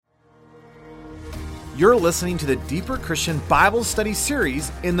You're listening to the Deeper Christian Bible Study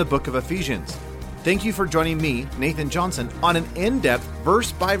series in the book of Ephesians. Thank you for joining me, Nathan Johnson, on an in-depth,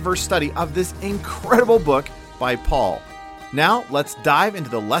 verse-by-verse study of this incredible book by Paul. Now, let's dive into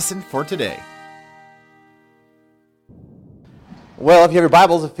the lesson for today. Well, if you have your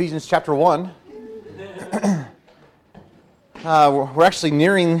Bibles, Ephesians chapter 1. We're actually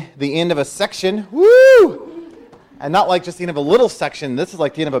nearing the end of a section. Woo! And not like just the end of a little section. This is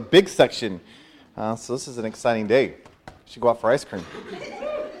like the end of a big section. So this is an exciting day. We should go out for ice cream.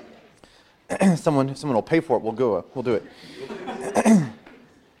 If someone will pay for it, we'll go. We'll do it.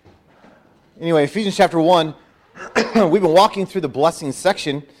 Anyway, Ephesians chapter 1. We've been walking through the blessing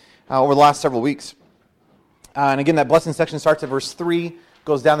section over the last several weeks. And again, that blessing section starts at verse 3,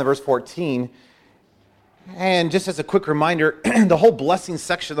 goes down to verse 14. And just as a quick reminder, the whole blessing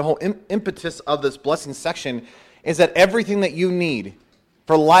section, the whole impetus of this blessing section is that everything that you need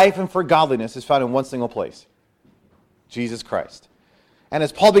for life and for godliness is found in one single place: Jesus Christ. And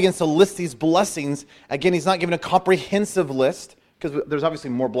as Paul begins to list these blessings, again, he's not giving a comprehensive list, because there's obviously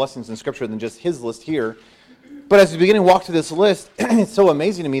more blessings in Scripture than just his list here. But as we begin to walk through this list, it's so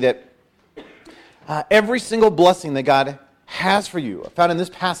amazing to me that every single blessing that God has for you, found in this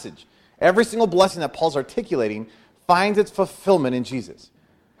passage, every single blessing that Paul's articulating finds its fulfillment in Jesus.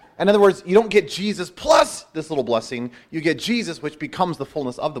 In other words, you don't get Jesus plus this little blessing, you get Jesus, which becomes the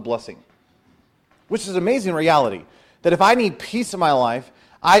fullness of the blessing. Which is an amazing reality, that if I need peace in my life,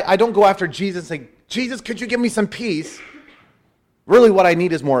 I don't go after Jesus and say, Jesus, could you give me some peace? Really what I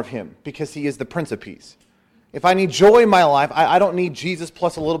need is more of him, because he is the Prince of Peace. If I need joy in my life, I don't need Jesus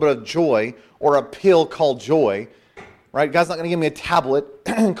plus a little bit of joy or a pill called joy. Right? God's not going to give me a tablet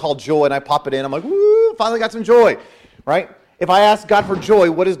called joy and I pop it in. I'm like, woo, finally got some joy. Right? If I ask God for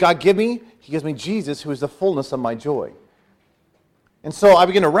joy, what does God give me? He gives me Jesus, who is the fullness of my joy. And so I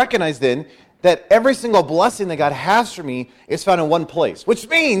begin to recognize then that every single blessing that God has for me is found in one place. Which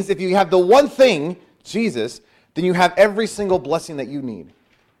means if you have the one thing, Jesus, then you have every single blessing that you need.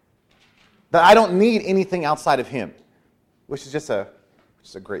 That I don't need anything outside of him. Which is just a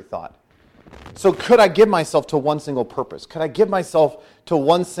great thought. So could I give myself to one single purpose? Could I give myself to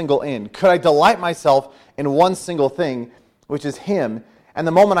one single end? Could I delight myself in one single thing, which is him? And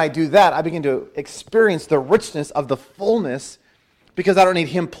the moment I do that, I begin to experience the richness of the fullness, because I don't need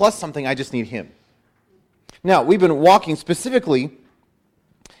him plus something, I just need him. Now, we've been walking specifically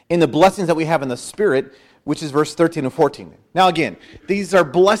in the blessings that we have in the Spirit, which is verse 13 and 14. Now again, these are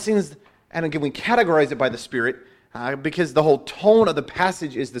blessings, and again, we categorize it by the Spirit, because the whole tone of the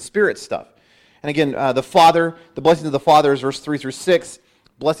passage is the Spirit stuff. And again, the blessings of the Father is verse 3 through 6.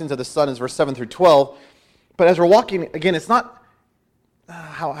 Blessings of the Son is verse 7 through 12. But as we're walking, again, it's not,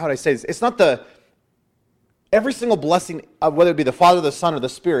 how would I say this? It's not every single blessing, whether it be the Father, the Son, or the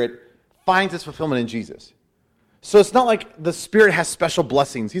Spirit, finds its fulfillment in Jesus. So it's not like the Spirit has special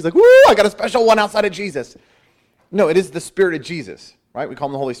blessings. He's like, woo, I got a special one outside of Jesus. No, it is the Spirit of Jesus, right? We call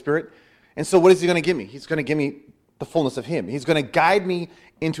him the Holy Spirit. And so what is he going to give me? He's going to give me the fullness of him. He's going to guide me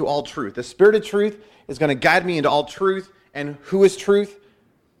into all truth. The Spirit of truth is going to guide me into all truth. And who is truth?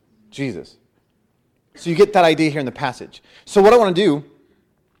 Jesus. So you get that idea here in the passage. So what I want to do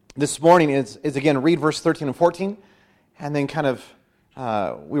this morning is again, read verse 13 and 14, and then kind of,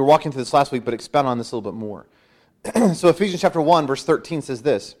 we were walking through this last week, but expound on this a little bit more. So Ephesians chapter 1, verse 13 says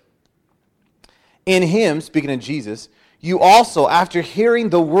this: In him, speaking of Jesus, you also, after hearing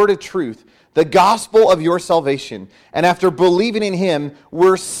the word of truth, the gospel of your salvation, and after believing in him,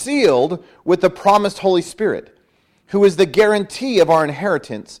 were sealed with the promised Holy Spirit, who is the guarantee of our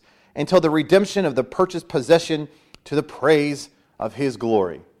inheritance until the redemption of the purchased possession, to the praise of his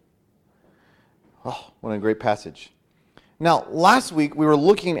glory. Oh, what a great passage. Now, last week we were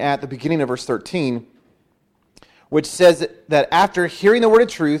looking at the beginning of verse 13, which says that after hearing the word of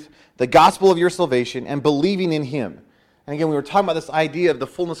truth, the gospel of your salvation, and believing in him. And again, we were talking about this idea of the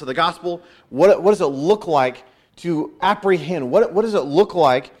fullness of the gospel. What does it look like to apprehend? What does it look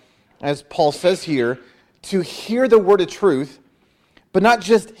like, as Paul says here, to hear the word of truth, but not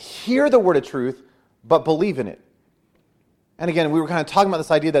just hear the word of truth, but believe in it? And again, we were kind of talking about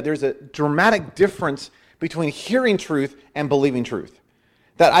this idea that there's a dramatic difference between hearing truth and believing truth.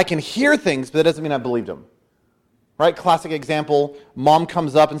 That I can hear things, but that doesn't mean I believed them. Right? Classic example, mom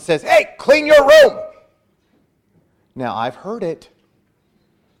comes up and says, hey, clean your room. Now, I've heard it.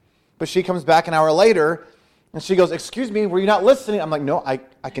 But she comes back an hour later, and she goes, excuse me, were you not listening? I'm like, no,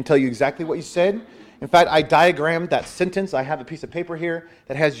 I can tell you exactly what you said. In fact, I diagrammed that sentence. I have a piece of paper here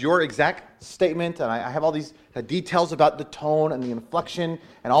that has your exact statement, and I have all these details about the tone and the inflection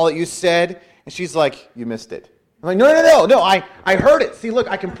and all that you said. And she's like, you missed it. I'm like, no, I heard it. See, look,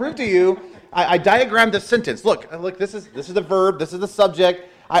 I can prove to you I diagrammed the sentence. Look, this is the verb, this is the subject.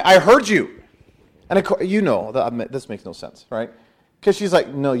 I heard you. And this makes no sense, right? Because she's like,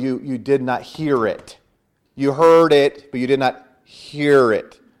 no, you did not hear it. You heard it, but you did not hear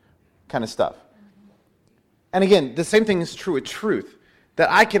it, kind of stuff. And again, the same thing is true with truth. That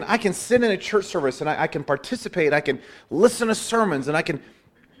I can sit in a church service and I can participate, I can listen to sermons, and I can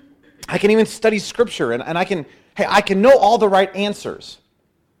even study scripture, and I can know all the right answers.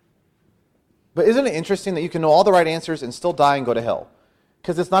 But isn't it interesting that you can know all the right answers and still die and go to hell?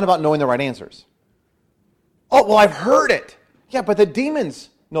 Because it's not about knowing the right answers. Oh, well, I've heard it. Yeah, but the demons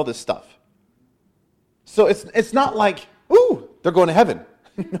know this stuff. So it's not like, ooh, they're going to heaven.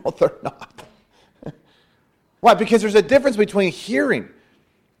 No, they're not. Why? Because there's a difference between hearing.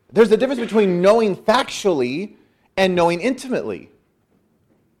 There's a difference between knowing factually and knowing intimately.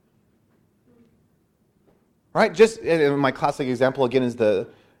 Right? Just in my classic example again is the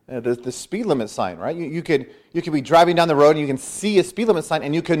speed limit sign, right? You could be driving down the road and you can see a speed limit sign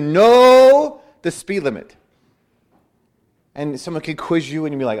and you can know the speed limit. And someone could quiz you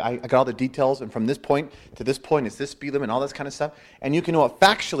and you'd be like, I got all the details, and from this point to this point is this speed limit and all this kind of stuff. And you can know it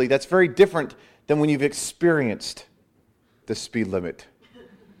factually. That's very different than when you've experienced the speed limit.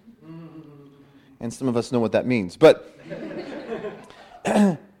 And some of us know what that means. But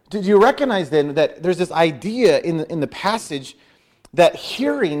did you recognize then that there's this idea in the passage that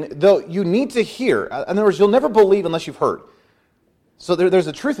hearing, though you need to hear, in other words, you'll never believe unless you've heard. So there's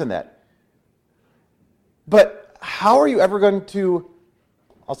a truth in that. But how are you ever going to,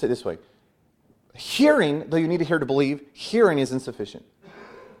 I'll say it this way, hearing, though you need to hear to believe, hearing is insufficient.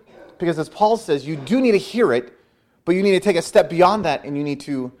 Because as Paul says, you do need to hear it, but you need to take a step beyond that and you need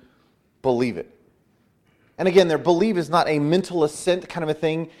to believe it. And again, their believe is not a mental assent kind of a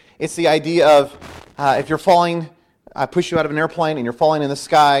thing. It's the idea of if you're falling, I push you out of an airplane and you're falling in the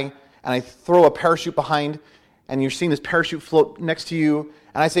sky, and I throw a parachute behind, and you're seeing this parachute float next to you,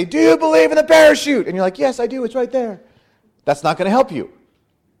 and I say, do you believe in the parachute? And you're like, yes, I do, it's right there. That's not going to help you.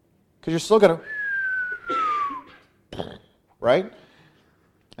 Because you're still going to, right?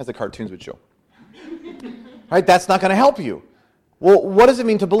 As the cartoons would show. Right? That's not going to help you. Well, what does it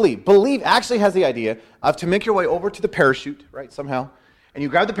mean to believe? Believe actually has the idea of to make your way over to the parachute, right, somehow, and you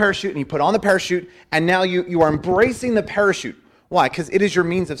grab the parachute and you put on the parachute, and now you are embracing the parachute. Why? Because it is your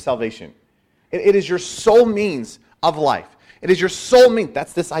means of salvation. It is your sole means of life. It is your sole means.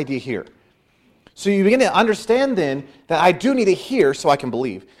 That's this idea here. So you begin to understand then that I do need to hear so I can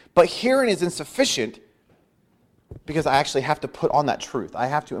believe. But hearing is insufficient because I actually have to put on that truth. I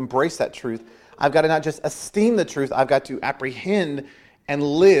have to embrace that truth. I've got to not just esteem the truth, I've got to apprehend and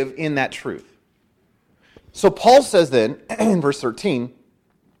live in that truth. So Paul says then, in verse 13,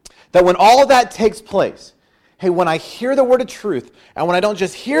 that when all of that takes place, hey, when I hear the word of truth, and when I don't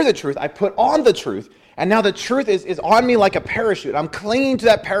just hear the truth, I put on the truth, and now the truth is on me like a parachute. I'm clinging to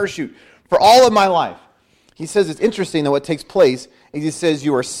that parachute for all of my life. He says it's interesting that what takes place is he says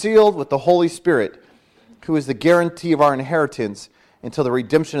you are sealed with the Holy Spirit, who is the guarantee of our inheritance until the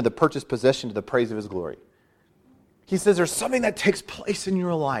redemption of the purchased possession to the praise of his glory. He says there's something that takes place in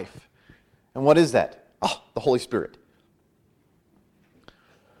your life. And what is that? Oh, the Holy Spirit.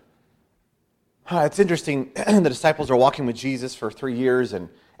 It's interesting, the disciples are walking with Jesus for 3 years,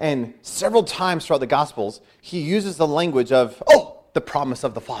 and several times throughout the Gospels, he uses the language of, the promise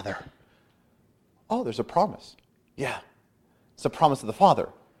of the Father. Oh, there's a promise. Yeah, it's a promise of the Father.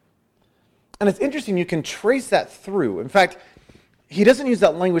 And it's interesting, you can trace that through. In fact, he doesn't use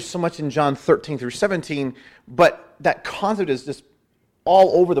that language so much in John 13 through 17, but that concept is just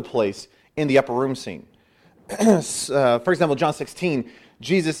all over the place in the upper room scene. For example, John 16,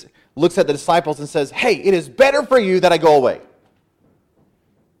 Jesus looks at the disciples and says, hey, it is better for you that I go away.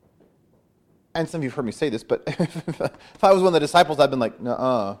 And some of you have heard me say this, but if I was one of the disciples, I'd been like,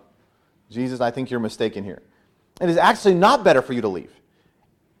 nuh-uh, Jesus, I think you're mistaken here. It is actually not better for you to leave.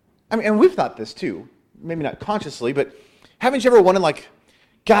 I mean, and we've thought this too, maybe not consciously, but haven't you ever wondered, like,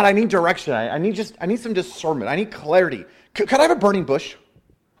 God, I need direction. I need some discernment. I need clarity. Could I have a burning bush?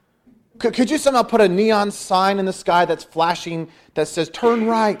 Could you somehow put a neon sign in the sky that's flashing that says turn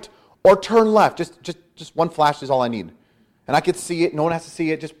right or turn left? Just one flash is all I need. And I could see it. No one has to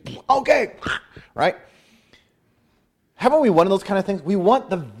see it. Just, okay. Right? Haven't we wanted those kind of things? We want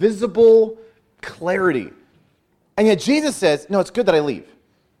the visible clarity. And yet Jesus says, no, it's good that I leave.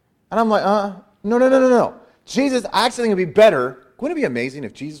 And I'm like, no. Jesus, I actually think it would be better. Wouldn't it be amazing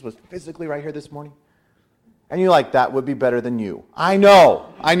if Jesus was physically right here this morning? And you're like, that would be better than you. I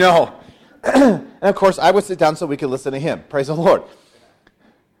know. And of course, I would sit down so we could listen to him. Praise the Lord.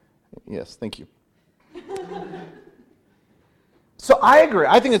 Yes, thank you. So I agree.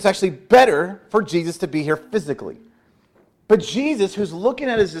 I think it's actually better for Jesus to be here physically. But Jesus, who's looking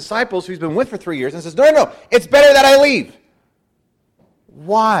at his disciples, who's been with for 3 years, and says, no, it's better that I leave.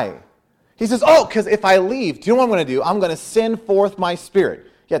 Why? He says, because if I leave, do you know what I'm going to do? I'm going to send forth my Spirit.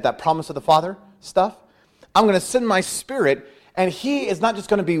 You had that promise of the Father stuff? I'm going to send my Spirit, and he is not just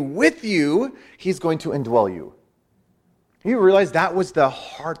going to be with you, he's going to indwell you. You realize that was the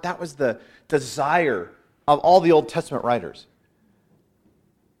heart, that was the desire of all the Old Testament writers.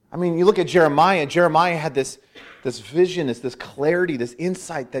 I mean, you look at Jeremiah. Jeremiah had this vision, this clarity, this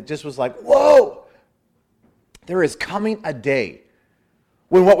insight that just was like, whoa! There is coming a day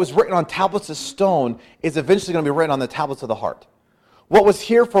when what was written on tablets of stone is eventually going to be written on the tablets of the heart. What was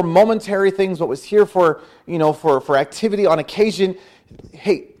here for momentary things, what was here for, for activity on occasion,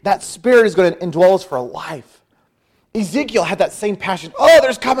 hey, that Spirit is going to indwell us for a life. Ezekiel had that same passion.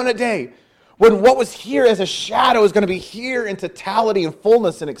 There's coming a day when what was here as a shadow is going to be here in totality and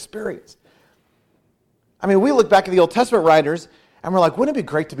fullness and experience. I mean, we look back at the Old Testament writers, and we're like, wouldn't it be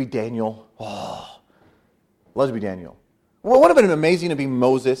great to be Daniel? Love to be Daniel. Well, wouldn't it have been amazing to be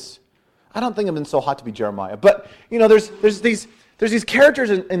Moses? I don't think it would have been so hot to be Jeremiah. But, there's these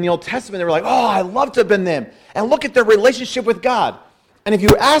characters in the Old Testament that were like, I'd love to have been them. And look at their relationship with God. And if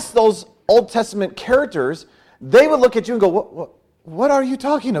you ask those Old Testament characters, they would look at you and go, what are you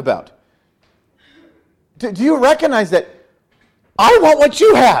talking about? Do you recognize that I want what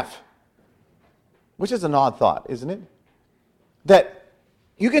you have? Which is an odd thought, isn't it? That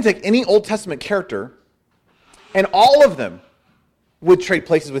you can take any Old Testament character and all of them would trade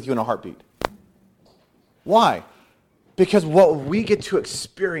places with you in a heartbeat. Why? Because what we get to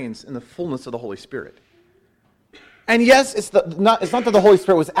experience in the fullness of the Holy Spirit. And yes, it's not that the Holy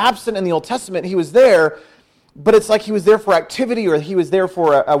Spirit was absent in the Old Testament. He was there, but it's like he was there for activity, or he was there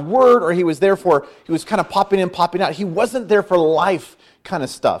for a word, or he was kind of popping in, popping out. He wasn't there for life kind of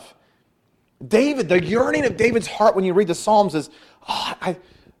stuff. David, the yearning of David's heart when you read the Psalms is,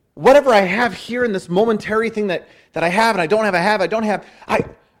 whatever I have here in this momentary thing that I have and I don't have,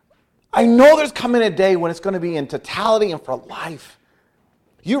 I know there's coming a day when it's going to be in totality and for life.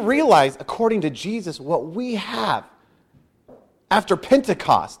 You realize, according to Jesus, what we have after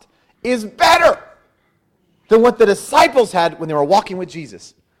Pentecost is better than what the disciples had when they were walking with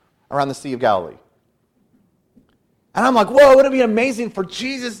Jesus around the Sea of Galilee. And I'm like, whoa, wouldn't it be amazing for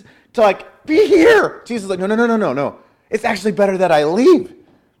Jesus to be here? Jesus is like, no. It's actually better that I leave.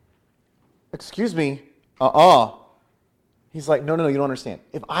 Excuse me, He's like, no, you don't understand.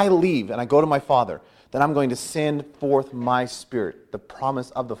 If I leave and I go to my Father, then I'm going to send forth my Spirit, the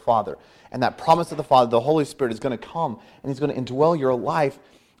promise of the Father. And that promise of the Father, the Holy Spirit, is going to come and he's going to indwell your life,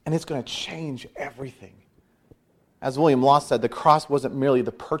 and it's going to change everything. As William Law said, the cross wasn't merely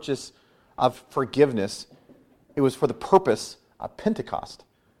the purchase of forgiveness. It was for the purpose of Pentecost.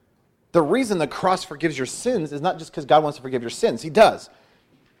 The reason the cross forgives your sins is not just because God wants to forgive your sins. He does.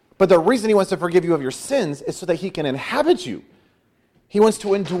 But the reason he wants to forgive you of your sins is so that he can inhabit you. He wants to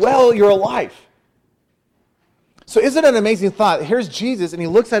indwell your life. So isn't it an amazing thought? Here's Jesus, and he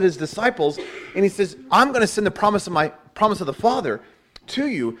looks at his disciples, and he says, I'm going to send the promise of the Father to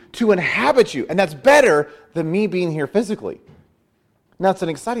you to inhabit you. And that's better than me being here physically. Now, it's an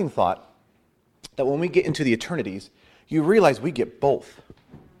exciting thought that when we get into the eternities, you realize we get both.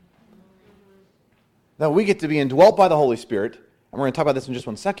 That we get to be indwelt by the Holy Spirit, and we're going to talk about this in just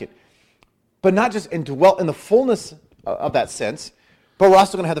 1 second, but not just indwelt in the fullness of that sense, but we're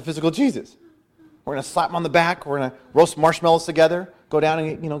also going to have the physical Jesus. We're going to slap him on the back, we're going to roast marshmallows together, go down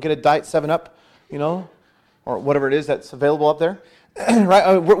and get a Diet 7-Up, or whatever it is that's available up there.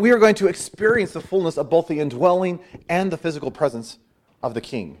 Right? We are going to experience the fullness of both the indwelling and the physical presence of the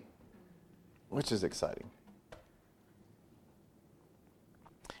King, which is exciting.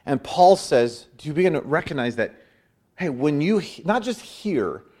 And Paul says, do you begin to recognize that, hey, when you not just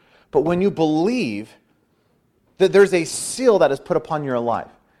hear, but when you believe, that there's a seal that is put upon your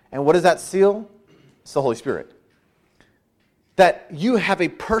life. And what is that seal? It's the Holy Spirit. That you have a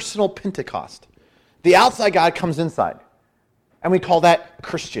personal Pentecost. The outside God comes inside. And we call that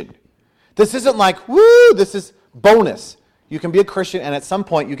Christian. This isn't like, woo, this is bonus. You can be a Christian and at some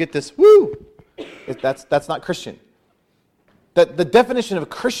point you get this, woo. That's not Christian. The definition of a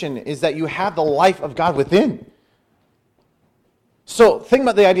Christian is that you have the life of God within. So think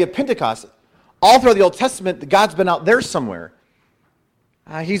about the idea of Pentecost. All throughout the Old Testament, God's been out there somewhere.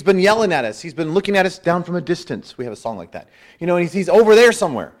 He's been yelling at us. He's been looking at us down from a distance. We have a song like that. And he's over there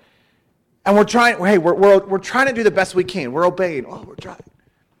somewhere. And we're trying to do the best we can. We're obeying. We're trying.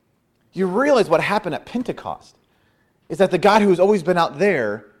 You realize what happened at Pentecost is that the God who's always been out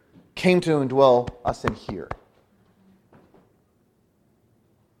there came to indwell us in here.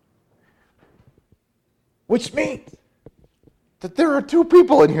 which means that there are two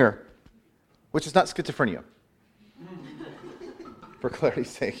people in here, which is not schizophrenia, for clarity's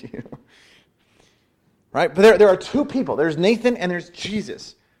sake. Right? But there are two people. There's Nathan and there's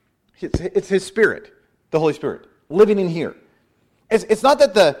Jesus. It's his Spirit, the Holy Spirit, living in here. It's not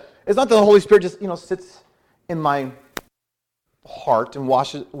that the Holy Spirit just sits in my heart and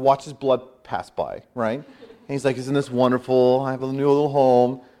watches blood pass by, right? And he's like, isn't this wonderful? I have a new little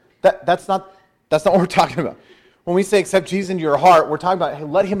home. That's not what we're talking about. When we say accept Jesus into your heart, we're talking about, hey,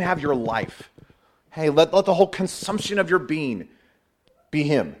 let him have your life. Hey, let the whole consumption of your being be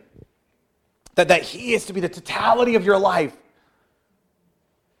him. That he is to be the totality of your life.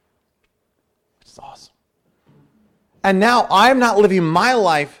 It's awesome. And now I'm not living my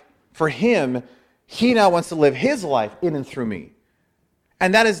life for him. He now wants to live his life in and through me.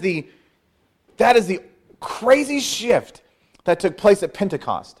 And that is the crazy shift that took place at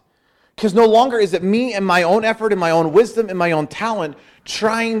Pentecost. Because no longer is it me and my own effort and my own wisdom and my own talent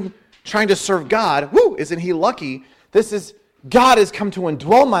trying to serve God. Woo, isn't he lucky? This is God has come to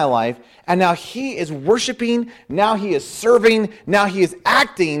indwell my life, and now he is worshiping, now he is serving, now he is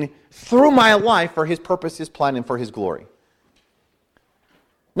acting through my life for his purpose, his plan, and for his glory.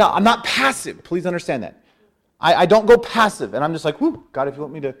 Now, I'm not passive. Please understand that. I don't go passive, and I'm just like, whoo, God, if you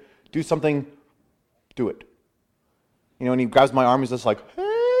want me to do something, do it. And he grabs my arm, he's just like,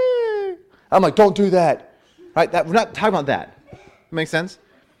 hey. I'm like, don't do that. Right? We're not talking about that. Make sense?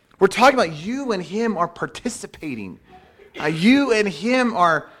 We're talking about you and him are participating. You and him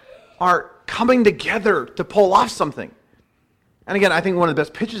are coming together to pull off something. And again, I think one of the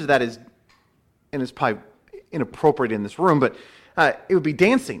best pictures of that is, and it's probably inappropriate in this room, but it would be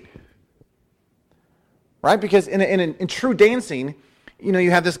dancing. Right? Because in true dancing,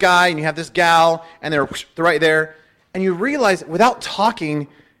 you have this guy and you have this gal, and they're right there, and you realize without talking,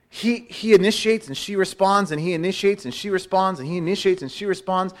 he initiates and she responds, and he initiates and she responds, and he initiates and she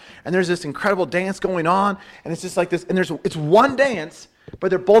responds, and there's this incredible dance going on, and it's just like this, and it's one dance, but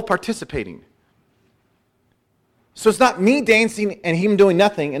they're both participating. So it's not me dancing and him doing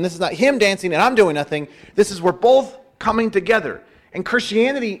nothing, and this is not him dancing and I'm doing nothing. This is we're both coming together. And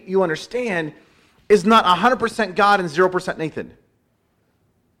Christianity, you understand, is not 100% God and 0% Nathan.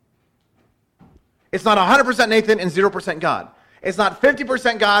 It's not 100% Nathan and 0% God. It's not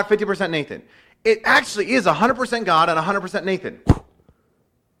 50% God, 50% Nathan. It actually is 100% God and 100% Nathan.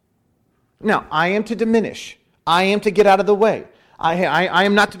 Now, I am to diminish. I am to get out of the way. I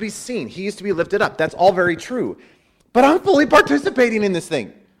am not to be seen. He is to be lifted up. That's all very true. But I'm fully participating in this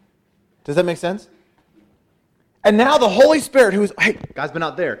thing. Does that make sense? And now the Holy Spirit, God's been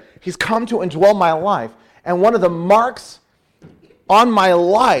out there. He's come to indwell my life. And one of the marks on my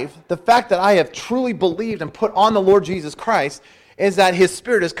life, the fact that I have truly believed and put on the Lord Jesus Christ, is that his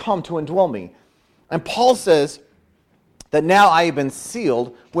Spirit has come to indwell me. And Paul says that now I have been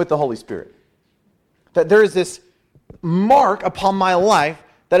sealed with the Holy Spirit. That there is this mark upon my life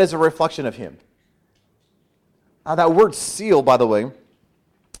that is a reflection of him. Now that word seal, by the way,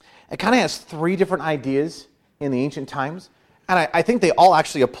 it kind of has three different ideas in the ancient times. And I think they all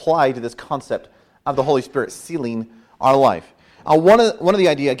actually apply to this concept of the Holy Spirit sealing our life. One of the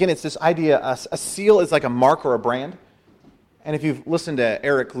idea, again, it's this idea, a seal is like a mark or a brand. And if you've listened to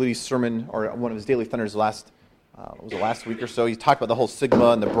Eric Ludy's sermon, or one of his Daily Thunders last week or so, he talked about the whole sigma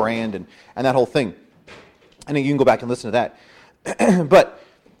and the brand and that whole thing. And you can go back and listen to that. But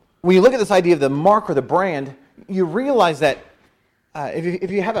when you look at this idea of the mark or the brand, you realize that if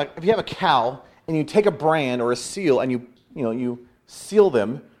you have a cow and you take a brand or a seal and you seal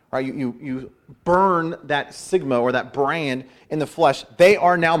them, right? You burn that sigma or that brand in the flesh. They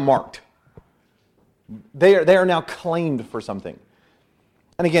are now marked. They are now claimed for something.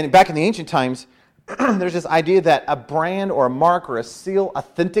 And again, back in the ancient times, there's this idea that a brand or a mark or a seal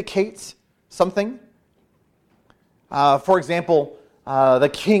authenticates something. For example, the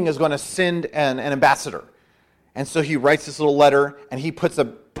king is going to send an ambassador. And so he writes this little letter and he puts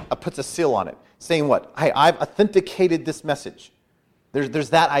a seal on it, saying what? Hey, I've authenticated this message. There's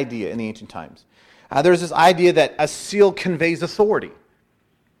that idea in the ancient times. There's this idea that a seal conveys authority.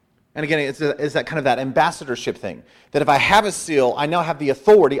 And again, it's that kind of that ambassadorship thing. That if I have a seal, I now have the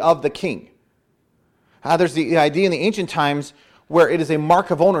authority of the king. There's the idea in the ancient times where it is a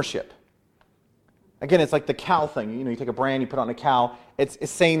mark of ownership. Again, it's like the cow thing. You take a brand, you put it on a cow.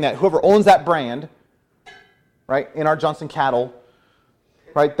 It's saying that whoever owns that brand, right, in our Johnson cattle,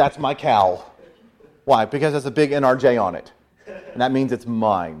 right, that's my cow. Why? Because there's a big NRJ on it. And that means it's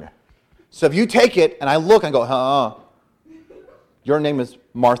mine. So if you take it and I look and go, your name is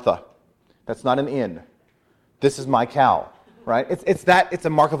Martha. That's not an N. This is my cow, right? It's a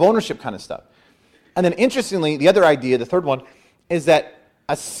mark of ownership kind of stuff. And then interestingly, the other idea, the third one, is that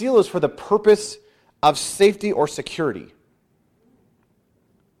a seal is for the purpose of safety or security.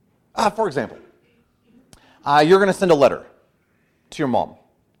 For example, you're going to send a letter to your mom,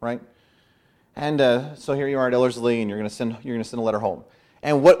 right? And so here you are at Ellerslie, and you're going to send a letter home.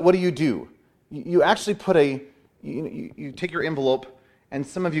 And what do? You actually put you take your envelope, and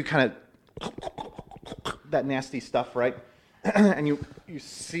some of you kind of that nasty stuff, right? And you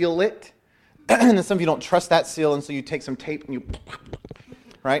seal it. And then some of you don't trust that seal, and so you take some tape and you,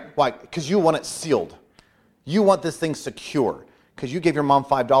 right? Why? Because you want it sealed. You want this thing secure. Because you gave your mom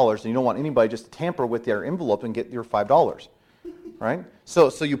 $5, and you don't want anybody just to tamper with their envelope and get your $5, right? So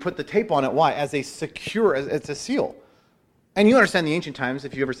you put the tape on it. Why? As a secure, it's a seal. And you understand the ancient times,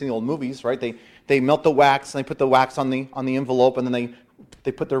 if you've ever seen the old movies, right? They melt the wax, and they put the wax on the envelope, and then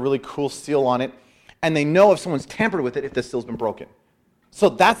they put their really cool seal on it, and they know if someone's tampered with it if the seal's been broken. So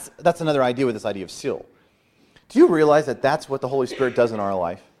that's another idea with this idea of seal. Do you realize that that's what the Holy Spirit does in our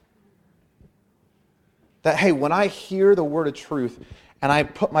life? That, hey, when I hear the word of truth and I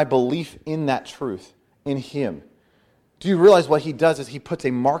put my belief in that truth, in Him, do you realize what He does is He puts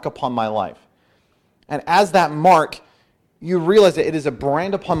a mark upon my life. And as that mark, you realize that it is a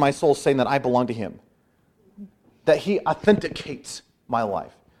brand upon my soul saying that I belong to Him. That He authenticates my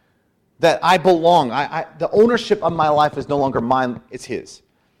life. That I belong. The ownership of my life is no longer mine, it's His.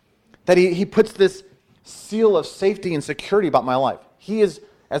 That He puts this seal of safety and security about my life. He is,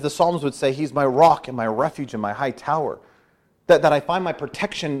 as the Psalms would say, He's my rock and my refuge and my high tower. That I find my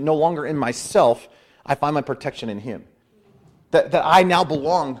protection no longer in myself, I find my protection in Him. That I now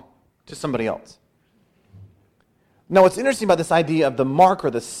belong to somebody else. Now, what's interesting about this idea of the mark or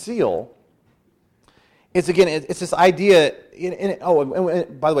the seal is, again, it's this idea,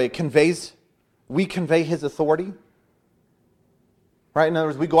 by the way, we convey His authority. Right? In other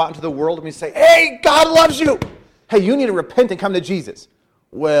words, we go out into the world and we say, hey, God loves you. Hey, you need to repent and come to Jesus.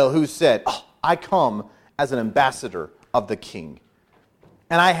 Well, who said, I come as an ambassador of the King.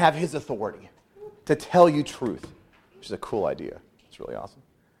 And I have His authority to tell you truth, which is a cool idea. It's really awesome.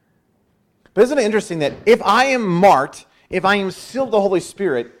 But isn't it interesting that if I am marked, if I am sealed with the Holy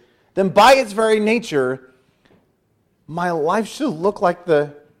Spirit, then by its very nature, my life should look like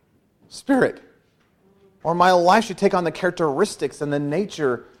the Spirit. Or my life should take on the characteristics and the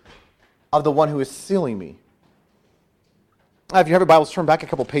nature of the one who is sealing me. If you have your Bibles, turn back a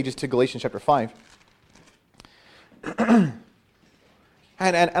couple pages to Galatians chapter 5. and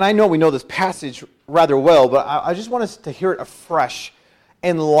I know we know this passage rather well, but I just want us to hear it afresh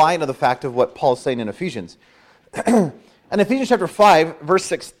in light of the fact of what Paul is saying in Ephesians. In Ephesians chapter 5,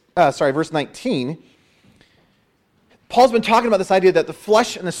 verse 19, Paul's been talking about this idea that the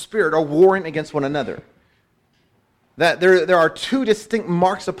flesh and the spirit are warring against one another. That there are two distinct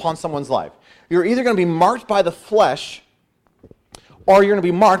marks upon someone's life. You're either going to be marked by the flesh, or you're going to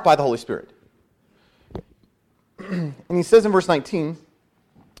be marked by the Holy Spirit. And he says in verse 19,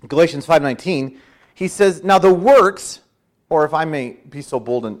 Galatians 5:19, he says, now the works, or if I may be so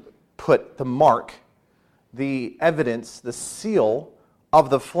bold and put the mark, the evidence, the seal of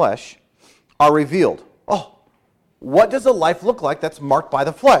the flesh are revealed. What does a life look like that's marked by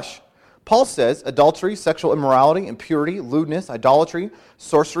the flesh? Paul says, adultery, sexual immorality, impurity, lewdness, idolatry,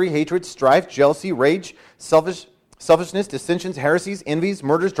 sorcery, hatred, strife, jealousy, rage, selfishness, dissensions, heresies, envies,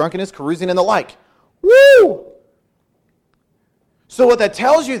 murders, drunkenness, carousing, and the like. Woo! So what that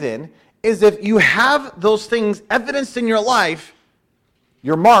tells you then is if you have those things evidenced in your life,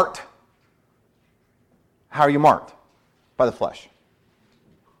 you're marked. How are you marked? By the flesh.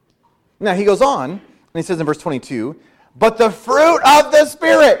 Now he goes on, and he says in verse 22, but the fruit of the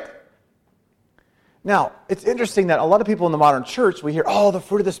Spirit. Now, it's interesting that a lot of people in the modern church, we hear, the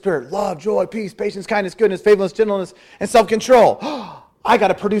fruit of the Spirit, love, joy, peace, patience, kindness, goodness, faithfulness, gentleness, and self-control. I got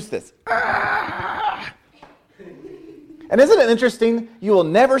to produce this. And isn't it interesting? You will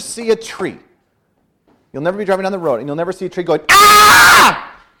never see a tree. You'll never be driving down the road, and you'll never see a tree going,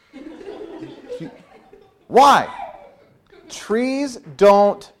 Why? Trees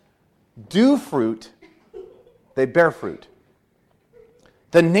don't do fruit, they bear fruit.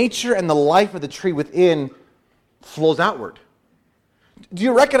 The nature and the life of the tree within flows outward. Do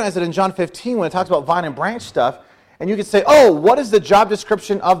you recognize that in John 15 when it talks about vine and branch stuff, and you can say, what is the job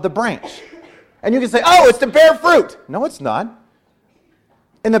description of the branch? And you can say, it's to bear fruit. No, it's not.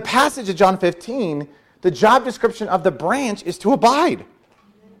 In the passage of John 15, the job description of the branch is to abide.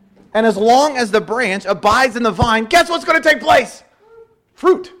 And as long as the branch abides in the vine, guess what's going to take place?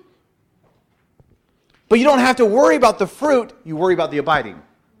 Fruit. But you don't have to worry about the fruit, you worry about the abiding.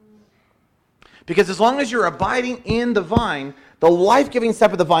 Because as long as you're abiding in the vine, the life-giving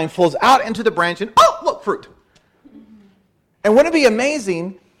sap of the vine flows out into the branch, and oh, look, fruit. And wouldn't it be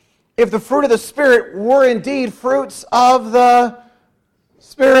amazing if the fruit of the Spirit were indeed fruits of the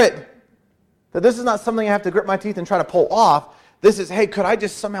Spirit? That this is not something I have to grit my teeth and try to pull off. This is, hey, could I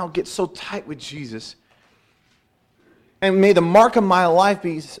just somehow get so tight with Jesus? And may the mark of my life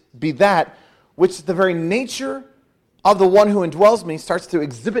be that which is the very nature of the one who indwells me starts to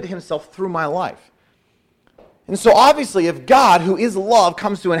exhibit himself through my life. And so obviously, if God, who is love,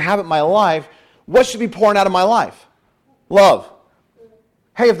 comes to inhabit my life, what should be pouring out of my life? Love.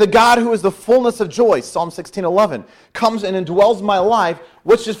 Hey, if the God who is the fullness of joy, Psalm 16:11, comes and indwells my life,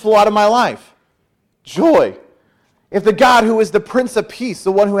 what should flow out of my life? Joy. If the God who is the Prince of Peace,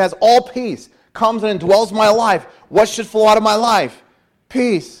 the one who has all peace, comes and indwells my life, what should flow out of my life?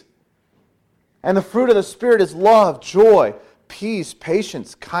 Peace. And the fruit of the Spirit is love, joy, peace,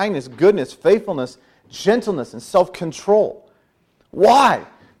 patience, kindness, goodness, faithfulness, gentleness, and self-control. Why?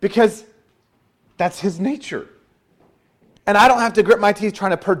 Because that's his nature. And I don't have to grit my teeth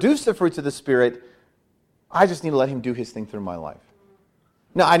trying to produce the fruits of the Spirit. I just need to let him do his thing through my life.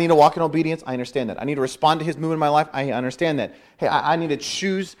 Now, I need to walk in obedience. I understand that. I need to respond to his movement in my life. I understand that. Hey, I need to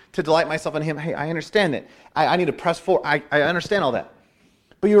choose to delight myself in him. Hey, I understand that. I need to press forward. I understand all that.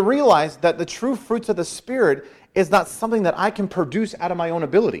 But you realize that the true fruits of the Spirit is not something that I can produce out of my own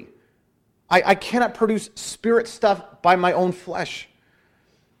ability. I cannot produce Spirit stuff by my own flesh.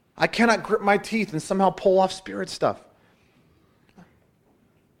 I cannot grit my teeth and somehow pull off Spirit stuff.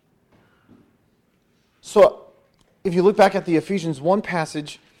 So, if you look back at the Ephesians 1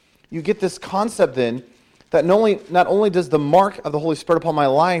 passage, you get this concept then that not only does the mark of the Holy Spirit upon my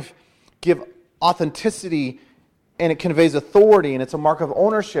life give authenticity and it conveys authority and it's a mark of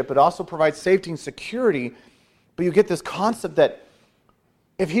ownership, it also provides safety and security, but you get this concept that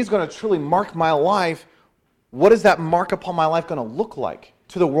if he's going to truly mark my life, what is that mark upon my life going to look like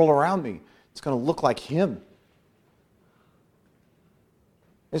to the world around me? It's going to look like him.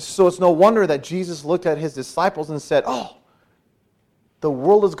 And so it's no wonder that Jesus looked at his disciples and said, oh, the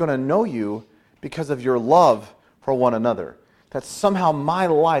world is going to know you because of your love for one another. That somehow my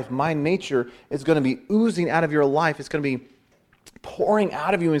life, my nature is going to be oozing out of your life. It's going to be pouring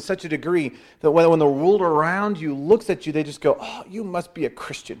out of you in such a degree that when the world around you looks at you, they just go, oh, you must be a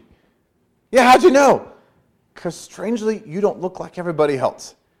Christian. Yeah, how'd you know? Because strangely, you don't look like everybody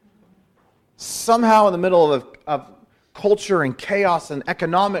else. Somehow in the middle of culture and chaos and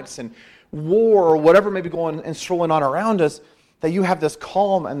economics and war or whatever may be going and strolling on around us, that you have this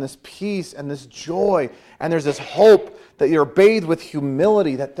calm and this peace and this joy and there's this hope that you're bathed with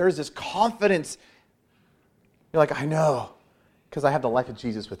humility, that there's this confidence. You're like, I know, because I have the life of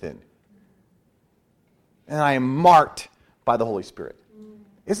Jesus within. And I am marked by the Holy Spirit.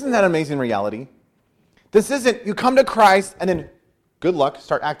 Isn't that an amazing reality? This isn't, you come to Christ and then, good luck,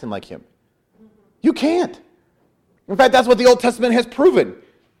 start acting like him. You can't. In fact, that's what the Old Testament has proven.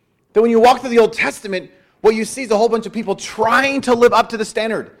 That when you walk through the Old Testament, what you see is a whole bunch of people trying to live up to the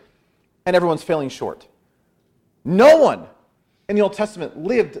standard, and everyone's failing short. No one in the Old Testament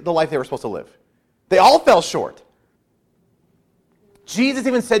lived the life they were supposed to live. They all fell short. Jesus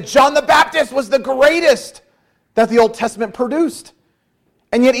even said John the Baptist was the greatest that the Old Testament produced.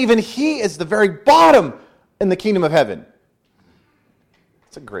 And yet even he is the very bottom in the kingdom of heaven.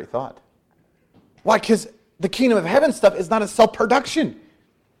 That's a great thought. Why? Because the kingdom of heaven stuff is not a self-production.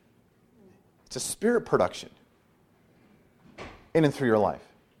 It's a spirit production in and through your life.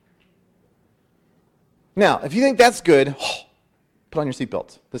 Now, if you think that's good, put on your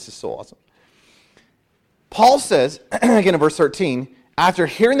seatbelts. This is so awesome. Paul says, again in verse 13, after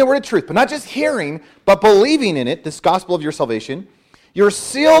hearing the word of truth, but not just hearing, but believing in it, this gospel of your salvation, you're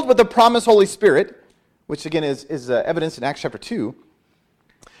sealed with the promised Holy Spirit, which again is evidence in Acts chapter 2.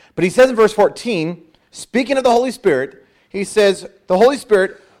 But he says in verse 14, speaking of the Holy Spirit, he says, the Holy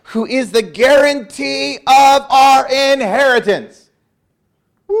Spirit, who is the guarantee of our inheritance.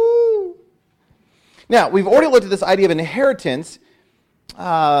 Woo! Now, we've already looked at this idea of inheritance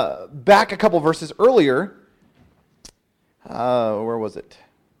back a couple verses earlier. Where was it?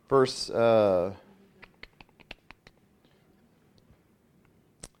 Verse... where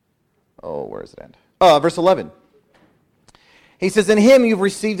does it end? Verse 11. He says, in him you've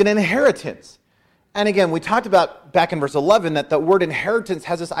received an inheritance. And again, we talked about back in verse 11 that the word inheritance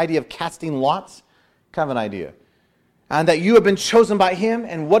has this idea of casting lots, kind of an idea. And that you have been chosen by him.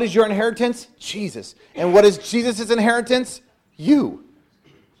 And what is your inheritance? Jesus. And what is Jesus' inheritance? You.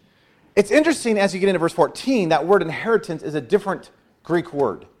 It's interesting as you get into verse 14, that word inheritance is a different Greek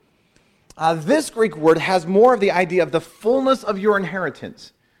word. This Greek word has more of the idea of the fullness of your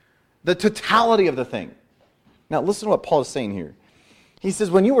inheritance. The totality of the thing. Now listen to what Paul is saying here. He says,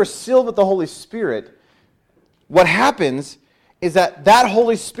 when you were sealed with the Holy Spirit, what happens is that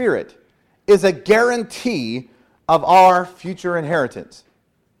Holy Spirit is a guarantee of our future inheritance.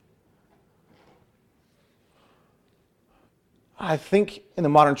 I think in the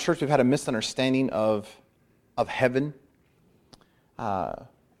modern church we've had a misunderstanding of heaven. And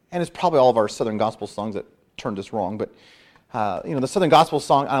it's probably all of our Southern Gospel songs that turned us wrong. But, the Southern Gospel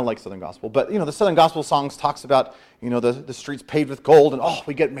song, I don't like Southern Gospel, but, the Southern Gospel songs talks about, the streets paved with gold and,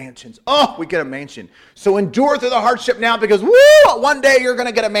 we get mansions. Oh, we get a mansion. So endure through the hardship now because, one day you're going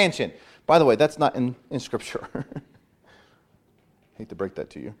to get a mansion. By the way, that's not in Scripture. Hate to break that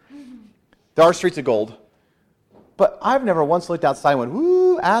to you. There are streets of gold. But I've never once looked outside and went,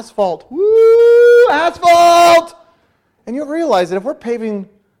 woo, asphalt, woo, asphalt. And you'll realize that if we're paving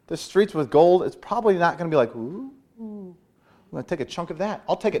the streets with gold, it's probably not going to be like, ooh, I'm going to take a chunk of that.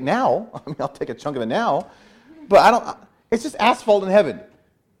 I'll take it now. I'll take a chunk of it now. But it's just asphalt in heaven.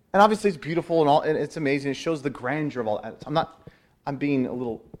 And obviously it's beautiful and it's amazing. It shows the grandeur of all that. I'm being a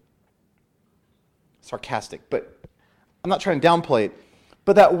little sarcastic, but I'm not trying to downplay it.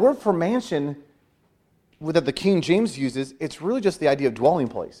 But that word for mansion that the King James uses, it's really just the idea of dwelling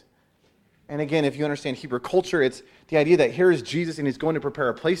place. And again, if you understand Hebrew culture, it's the idea that here is Jesus and he's going to prepare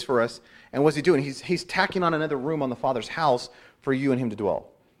a place for us. And what's he doing? He's tacking on another room on the Father's house for you and him to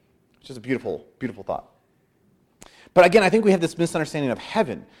dwell. It's just a beautiful, beautiful thought. But again, I think we have this misunderstanding of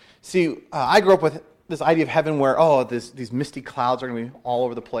heaven. See, I grew up with this idea of heaven where, these misty clouds are going to be all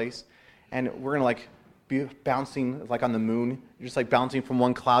over the place. And we're going to be bouncing like on the moon. You're just bouncing from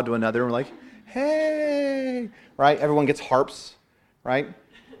one cloud to another. And we're like, hey, right? Everyone gets harps, right?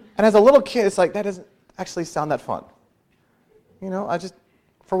 And as a little kid, it's like, that doesn't actually sound that fun. I just,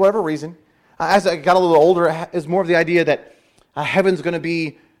 for whatever reason, as I got a little older, it's more of the idea that heaven's going to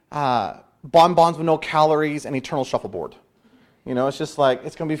be bonbons with no calories and eternal shuffleboard. It's just like,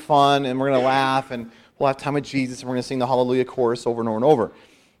 it's going to be fun, and we're going to laugh, and we'll have time with Jesus, and we're going to sing the Hallelujah chorus over and over and over.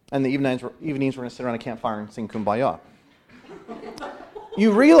 And the evenings we're going to sit around a campfire and sing Kumbaya.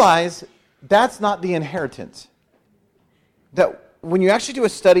 You realize that's not the inheritance. That when you actually do a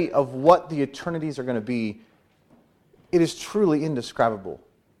study of what the eternities are going to be, it is truly indescribable.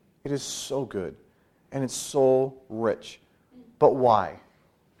 It is so good. And it's so rich. But why?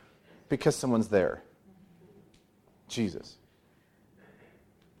 Because someone's there. Jesus.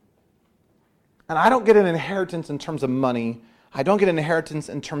 And I don't get an inheritance in terms of money. I don't get an inheritance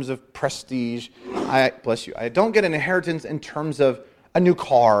in terms of prestige. I don't get an inheritance in terms of a new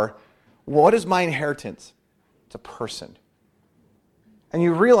car. What is my inheritance? It's a person. And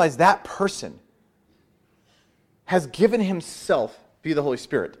you realize that person has given himself via the Holy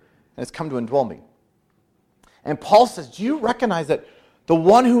Spirit and has come to indwell me. And Paul says, do you recognize that the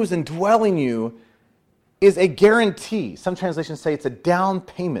one who is indwelling you is a guarantee? Some translations say it's a down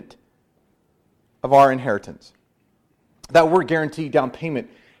payment of our inheritance. That word guarantee, down payment,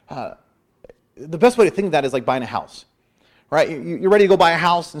 the best way to think of that is like buying a house. Right? You're ready to go buy a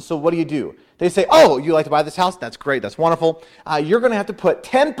house, and so what do? They say, you like to buy this house? That's great, that's wonderful. You're going to have to put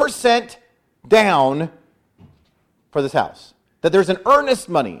 10% down for this house. That there's an earnest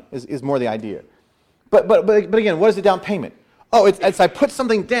money is more the idea. But again, what is the down payment? It's I put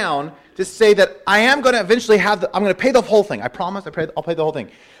something down to say that I am going to eventually I'm going to pay the whole thing. I promise I'll pay the whole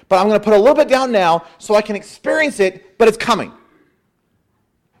thing. But I'm going to put a little bit down now so I can experience it, but it's coming.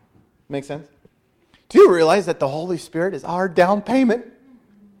 Make sense? Do you realize that the Holy Spirit is our down payment?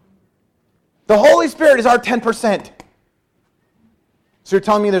 The Holy Spirit is our 10%. So you're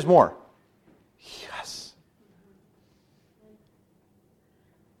telling me there's more? Yes.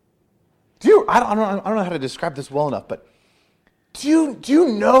 I don't know how to describe this well enough, but do you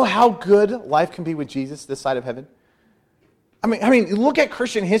know how good life can be with Jesus this side of heaven? I mean, look at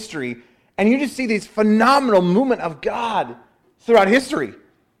Christian history, and you just see these phenomenal movement of God throughout history.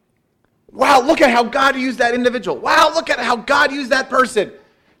 Wow, look at how God used that individual. Wow, look at how God used that person.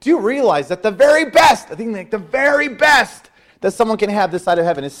 Do you realize that the very best that someone can have this side of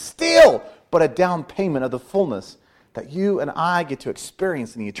heaven is still but a down payment of the fullness that you and I get to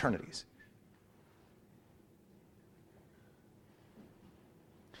experience in the eternities?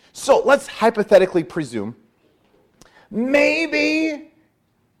 So let's hypothetically presume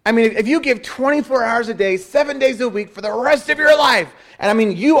if you give 24 hours a day, 7 days a week for the rest of your life,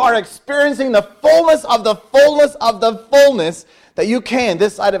 and you are experiencing the fullness of the fullness of the fullness that you can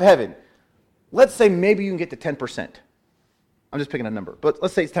this side of heaven. Let's say maybe you can get to 10%. I'm just picking a number, but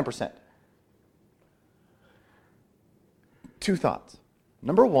let's say it's 10%. Two thoughts.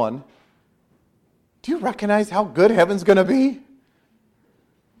 Number one, do you recognize how good heaven's going to be?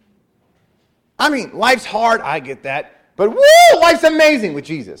 I mean, life's hard, I get that. But woo, life's amazing with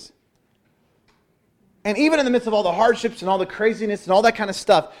Jesus. And even in the midst of all the hardships and all the craziness and all that kind of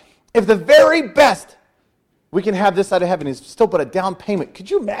stuff, if the very best we can have this side of heaven is still but a down payment,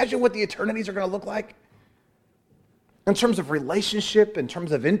 could you imagine what the eternities are going to look like? In terms of relationship, in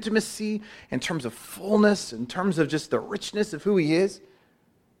terms of intimacy, in terms of fullness, in terms of just the richness of who he is.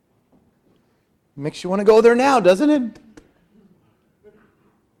 Makes you want to go there now, doesn't it?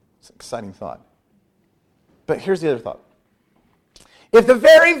 It's an exciting thought. But here's the other thought. If the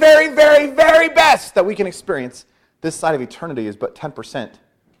very, very, very, very best that we can experience this side of eternity is but 10%,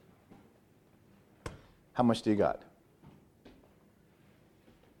 how much do you got?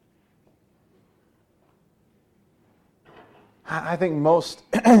 I think most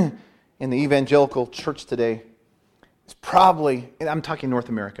in the evangelical church today is probably, and I'm talking North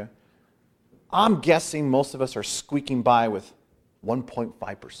America, I'm guessing most of us are squeaking by with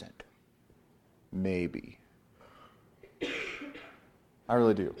 1.5%. Maybe. I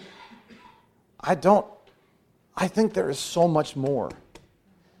really do. I think there is so much more.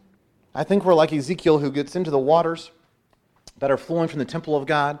 I think we're like Ezekiel who gets into the waters that are flowing from the temple of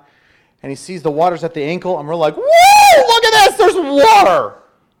God, and he sees the waters at the ankle, and we're like, woo, look at this, there's water.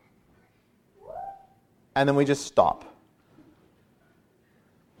 And then we just stop.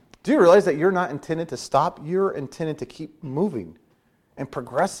 Do you realize that you're not intended to stop? You're intended to keep moving and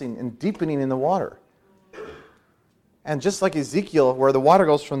progressing and deepening in the water. And just like Ezekiel, where the water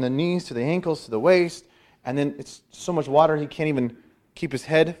goes from the knees to the ankles to the waist, and then it's so much water he can't even keep his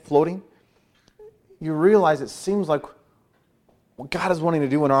head floating, you realize it seems like what God is wanting to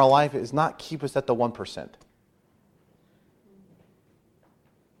do in our life is not keep us at the 1%.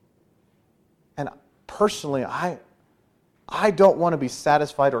 And personally, I don't want to be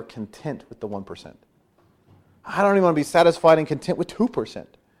satisfied or content with the 1%. I don't even want to be satisfied and content with 2%.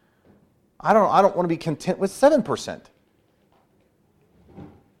 I don't want to be content with 7%.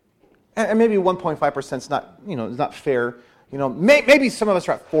 And maybe 1.5% is not, is not fair. Maybe some of us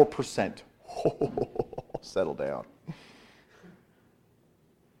are at 4%. Settle down.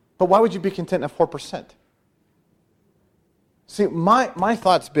 But why would you be content at 4%? See, my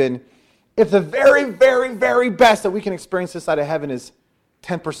thought's been, if the very, very, very best that we can experience this side of heaven is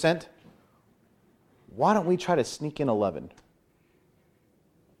 10%, why don't we try to sneak in 11?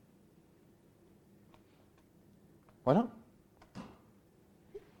 Why not?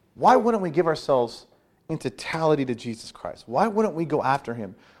 Why wouldn't we give ourselves in totality to Jesus Christ? Why wouldn't we go after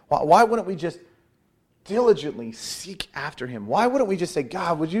him? Why wouldn't we just diligently seek after him? Why wouldn't we just say,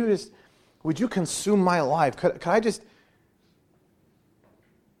 God, would you consume my life? Could I just...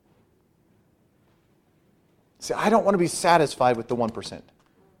 See, I don't want to be satisfied with the 1%.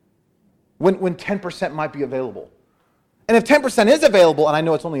 When 10% might be available. And if 10% is available, and I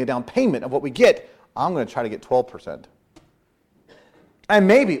know it's only a down payment of what we get, I'm going to try to get 12%. And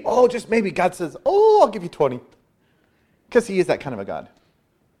maybe, just maybe, God says, I'll give you 20. Because he is that kind of a God.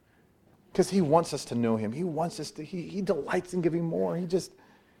 Because he wants us to know him. He wants us to, he delights in giving more.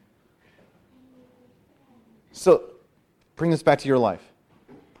 So, bring this back to your life.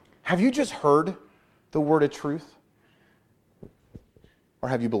 Have you just heard the word of truth? Or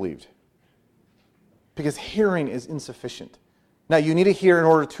have you believed? Because hearing is insufficient. Now, you need to hear in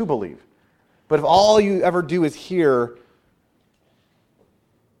order to believe. But if all you ever do is hear,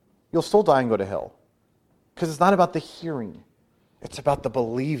 you'll still die and go to hell. Because it's not about the hearing. It's about the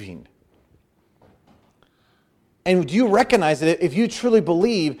believing. And do you recognize that if you truly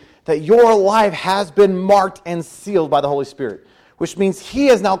believe that your life has been marked and sealed by the Holy Spirit, which means he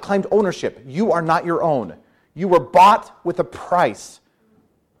has now claimed ownership. You are not your own. You were bought with a price.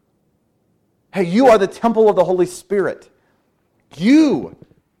 Hey, you are the temple of the Holy Spirit. You.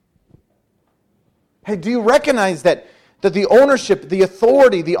 Hey, do you recognize that the ownership, the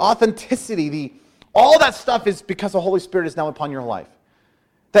authority, the authenticity, all that stuff is because the Holy Spirit is now upon your life?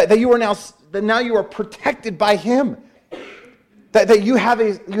 That now you are protected by him. That you have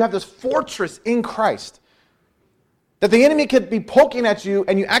this fortress in Christ. That the enemy could be poking at you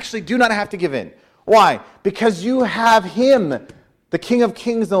and you actually do not have to give in. Why? Because you have him, the King of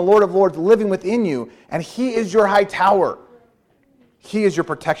Kings and the Lord of Lords, living within you, and he is your high tower. He is your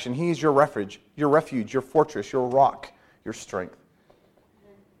protection. He is your refuge, your fortress, your rock, your strength.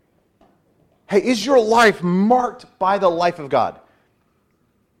 Hey, is your life marked by the life of God?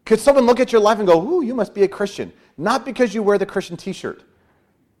 Could someone look at your life and go, ooh, you must be a Christian? Not because you wear the Christian t-shirt,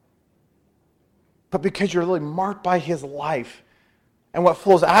 but because you're really marked by his life. And what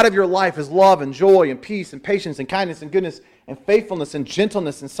flows out of your life is love and joy and peace and patience and kindness and goodness and faithfulness and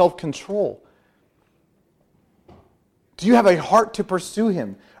gentleness and self-control. Do you have a heart to pursue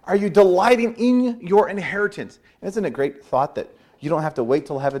him? Are you delighting in your inheritance? Isn't it a great thought that you don't have to wait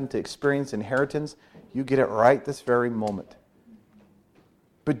till heaven to experience inheritance? You get it right this very moment.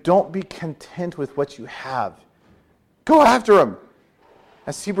 But don't be content with what you have. Go after him.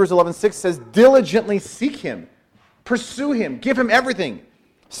 As Hebrews 11:6 says, diligently seek him. Pursue him. Give him everything.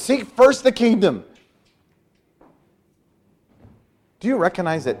 Seek first the kingdom. Do you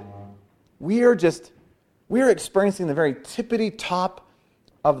recognize that we are experiencing the very tippity top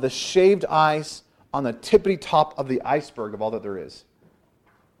of the shaved ice on the tippity top of the iceberg of all that there is?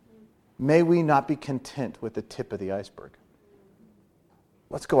 May we not be content with the tip of the iceberg.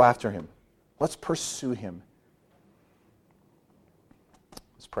 Let's go after him. Let's pursue him.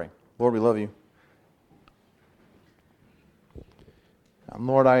 Let's pray. Lord, we love you.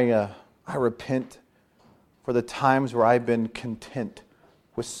 Lord, I repent for the times where I've been content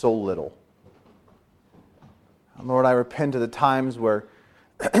with so little. Lord, I repent of the times where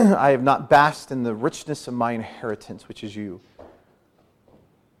I have not basked in the richness of my inheritance, which is you.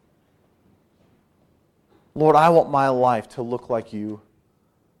 Lord, I want my life to look like you.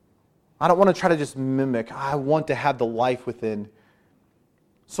 I don't want to try to just mimic. I want to have the life within.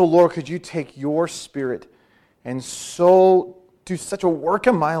 So, Lord, could you take your Spirit and so do such a work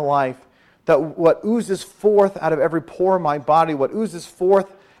in my life that what oozes forth out of every pore in my body, what oozes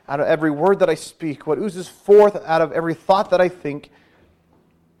forth out of every word that I speak, what oozes forth out of every thought that I think,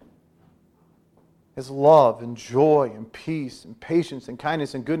 is love and joy and peace and patience and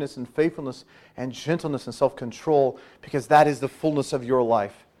kindness and goodness and faithfulness and gentleness and self-control, because that is the fullness of your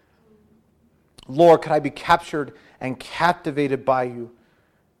life. Lord, could I be captured and captivated by you?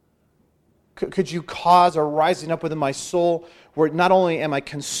 Could you cause a rising up within my soul where not only am I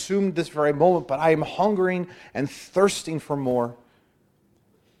consumed this very moment, but I am hungering and thirsting for more?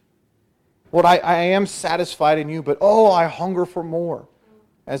 Lord, I am satisfied in you, but I hunger for more,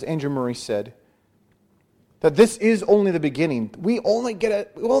 as Andrew Murray said. That this is only the beginning. We only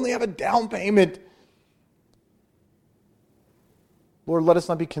have a down payment. Lord, let us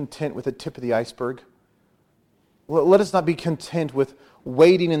not be content with the tip of the iceberg. Let us not be content with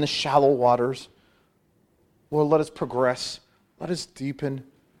wading in the shallow waters. Lord, let us progress. Let us deepen.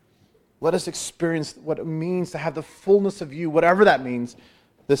 Let us experience what it means to have the fullness of you, whatever that means,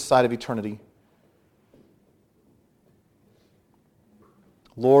 this side of eternity.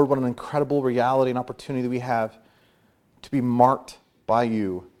 Lord, what an incredible reality and opportunity we have to be marked by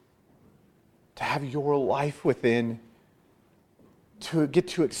you, to have your life within, to get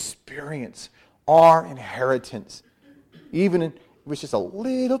to experience our inheritance, even if it was just a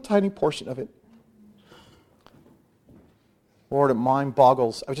little tiny portion of it. Lord, it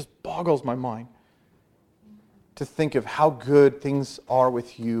just boggles my mind to think of how good things are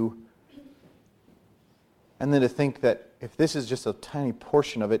with you, and then to think that if this is just a tiny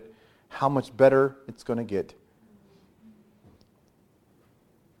portion of it, how much better it's going to get.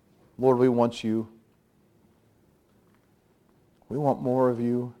 Lord, we want you. We want more of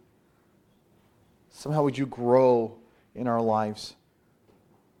you. Somehow would you grow in our lives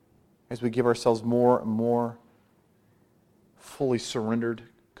as we give ourselves more and more fully surrendered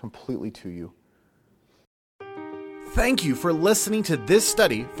completely to you. Thank you for listening to this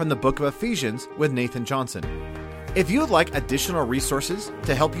study from the book of Ephesians with Nathan Johnson. If you would like additional resources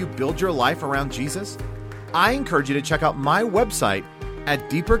to help you build your life around Jesus, I encourage you to check out my website at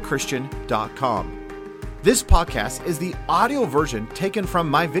deeperchristian.com. This podcast is the audio version taken from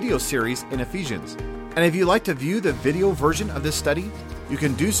my video series in Ephesians. And if you'd like to view the video version of this study, you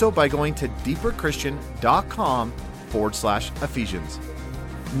can do so by going to deeperchristian.com/Ephesians.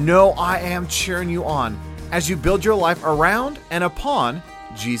 Know I am cheering you on as you build your life around and upon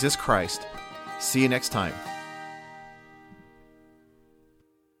Jesus Christ. See you next time.